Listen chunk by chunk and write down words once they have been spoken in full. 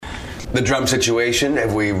The drum situation,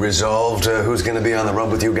 have we resolved who's going to be on the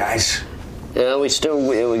road with you guys? Yeah, we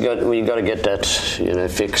got to get that,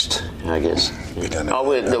 fixed, I guess.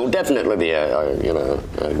 There'll definitely be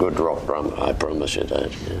a good rock drum. I promise you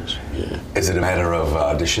that. Yes. Yeah. Is it a matter of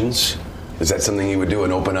auditions? Is that something you would do,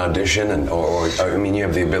 an open audition, or I mean, you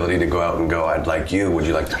have the ability to go out and go, I'd like you. Would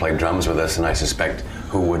you like to play drums with us? And I suspect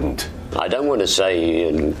who wouldn't. I don't want to say.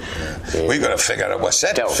 We got to figure out what's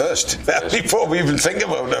set first before we even think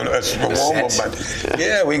about it.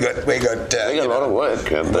 Yeah, we got a lot of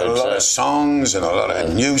work, a lot of songs and a lot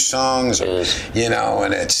of new songs, and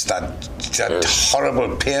it's that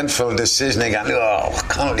horrible, painful decision again. Oh, I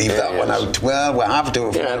can't leave that one out. Well, we have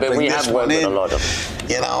to. But we have worked with a lot of.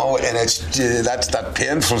 And it's that's that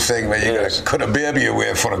painful thing where you got to cut a baby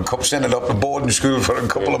away for a couple, send it up to boarding school for a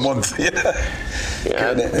couple of months.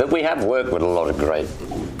 But we have worked with a lot of great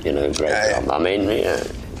drummer. I mean,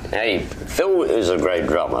 hey, Phil is a great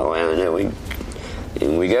drummer.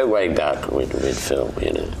 We go way back with Phil,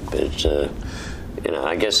 but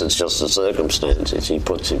I guess it's just the circumstances he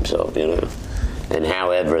puts himself, and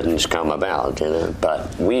how everything's come about,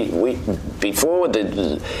 But we before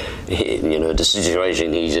the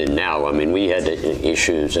situation he's in now. I mean, we had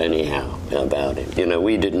issues anyhow about him.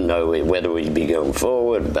 We didn't know whether we'd be going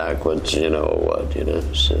forward, backwards, or what,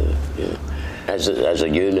 So as a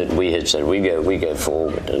unit, we had said we go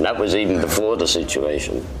forward, and that was even before the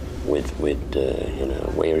situation with where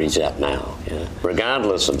he's at now.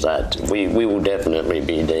 Regardless of that, we will definitely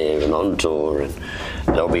be there and on tour, and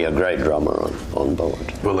there'll be a great drummer on board.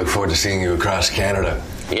 We'll look forward to seeing you across Canada.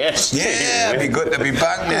 Yes. Yeah, it'd be good to be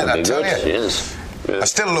back, man. I tell you. Yes. Yeah. I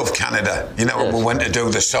still love Canada. Yes. We went to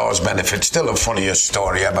do the SARS benefit. Still the funniest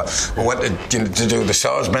story ever. We went to do the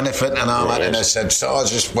SARS benefit and all that, and I said,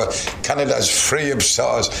 Canada's free of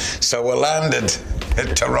SARS. So we landed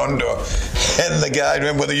at Toronto, and the guy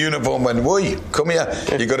with the uniform went, "Woi, come here.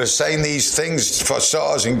 You got to sign these things for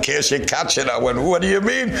SARS in case you catch it." I went, "What do you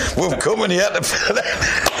mean? We've come in here to..."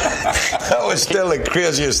 That was still the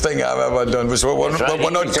craziest thing I've ever done. Was we're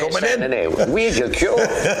not coming in. We're your cure.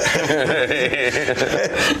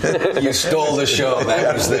 You stole the show.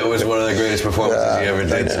 That was one of the greatest performances you ever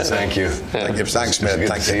did. So thank you. Thanks, mate. Good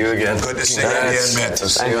to see you again. Good to see you again, mate.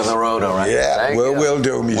 See you on the road, all right? Yeah, we'll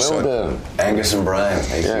do, me son. Angus and Brian,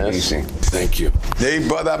 ACDC. Thank you. They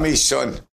bother me, son.